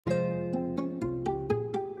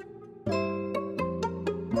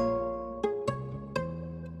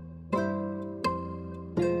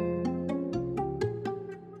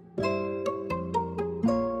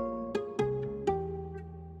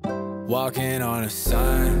Walking on a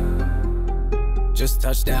sun. Just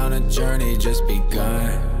touched down, a journey just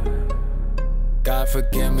begun. God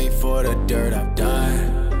forgive me for the dirt I've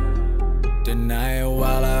done. Deny it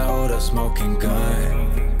while I hold a smoking gun.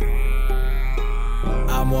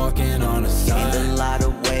 I'm walking on a sun. Gained a lot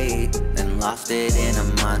of weight and lost it in a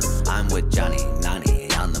month. I'm with Jonny Nonny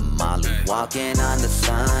on the moly. Walking on the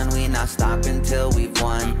sun, we not stopping till we've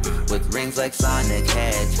won. With rings like Sonic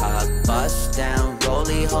Hedgehog. Bust down,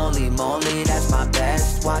 roly, holy moly, that's my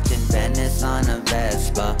best. Watching Venice on a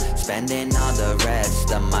Vespa. Spending all the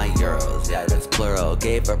rest of my euros, yeah, that's plural.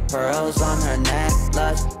 Gave her pearls on her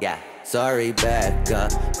necklace, yeah. Sorry, Becka,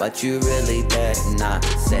 but you really better not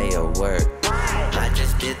say a word. I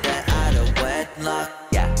just did that out of wedlock,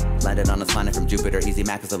 yeah. Landed on a planet from Jupiter. Eazy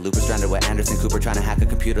Mac is a looper, stranded with Anderson Cooper, trying to hack a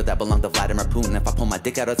computer that belonged to Vladimir Putin. If I pull my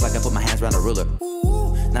dick out, it's like I put my hands around a ruler.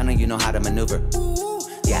 Ooh, none of you know how to maneuver. Ooh,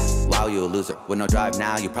 yeah, wow, you a loser. With no drive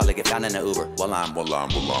now, you probably get found in an Uber.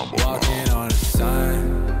 Walking on a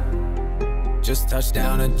sun. Just touched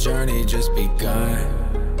down, a journey just begun.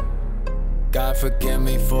 God forgive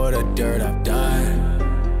me for the dirt I've done.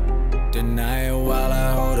 Deny it while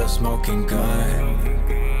I hold a smoking gun.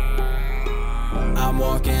 I'm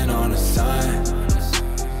walking on a sun.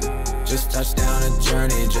 Just touched down, a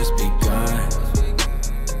journey just begun.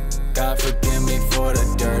 God forgive me for the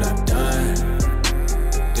dirt I've done.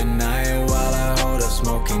 Deny it while I hold a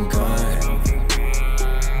smoking gun.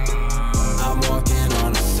 I'm walking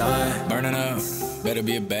on the sun. Burning up, better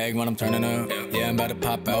be a bag when I'm turning up. Yeah, I'm about to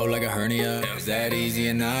pop out like a hernia. Is that easy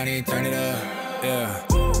and naughty? Turn it up, yeah.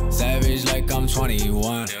 Savage like I'm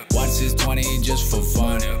 21. Watch this 20 just for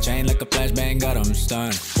fun. Chain like a flashbang, got him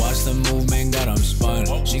stunned. Watch the movement, got him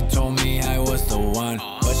spun. She told me I was the one,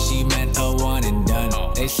 but she meant a one and done.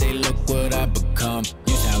 They say look what I become.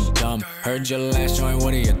 You sound dumb. Heard your last joint,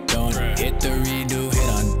 what are you doing? Hit the redo, hit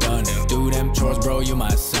undone. Do them chores, bro, you my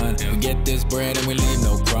son. We get this bread and we leave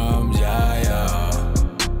no crumbs, yeah, yeah.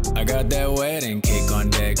 I got that wedding cake on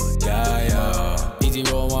deck, yeah, yeah. Easy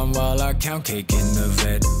roll one while I count cake in the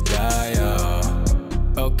vet, yeah,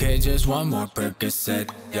 yeah. Okay, just one more Percocet,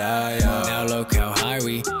 yeah, yeah. Now look how high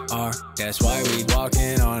we are, that's why we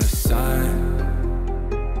walking on the sun.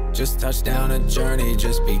 Just touched down, a journey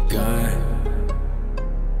just begun.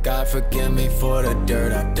 God forgive me for the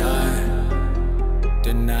dirt I've done.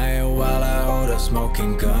 Deny it while I hold a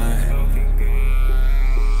smoking gun.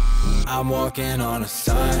 I'm walking on the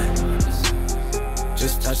sun.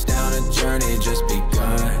 Just touched down, a journey just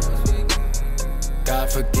begun. God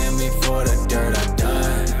forgive me for the dirt I've done.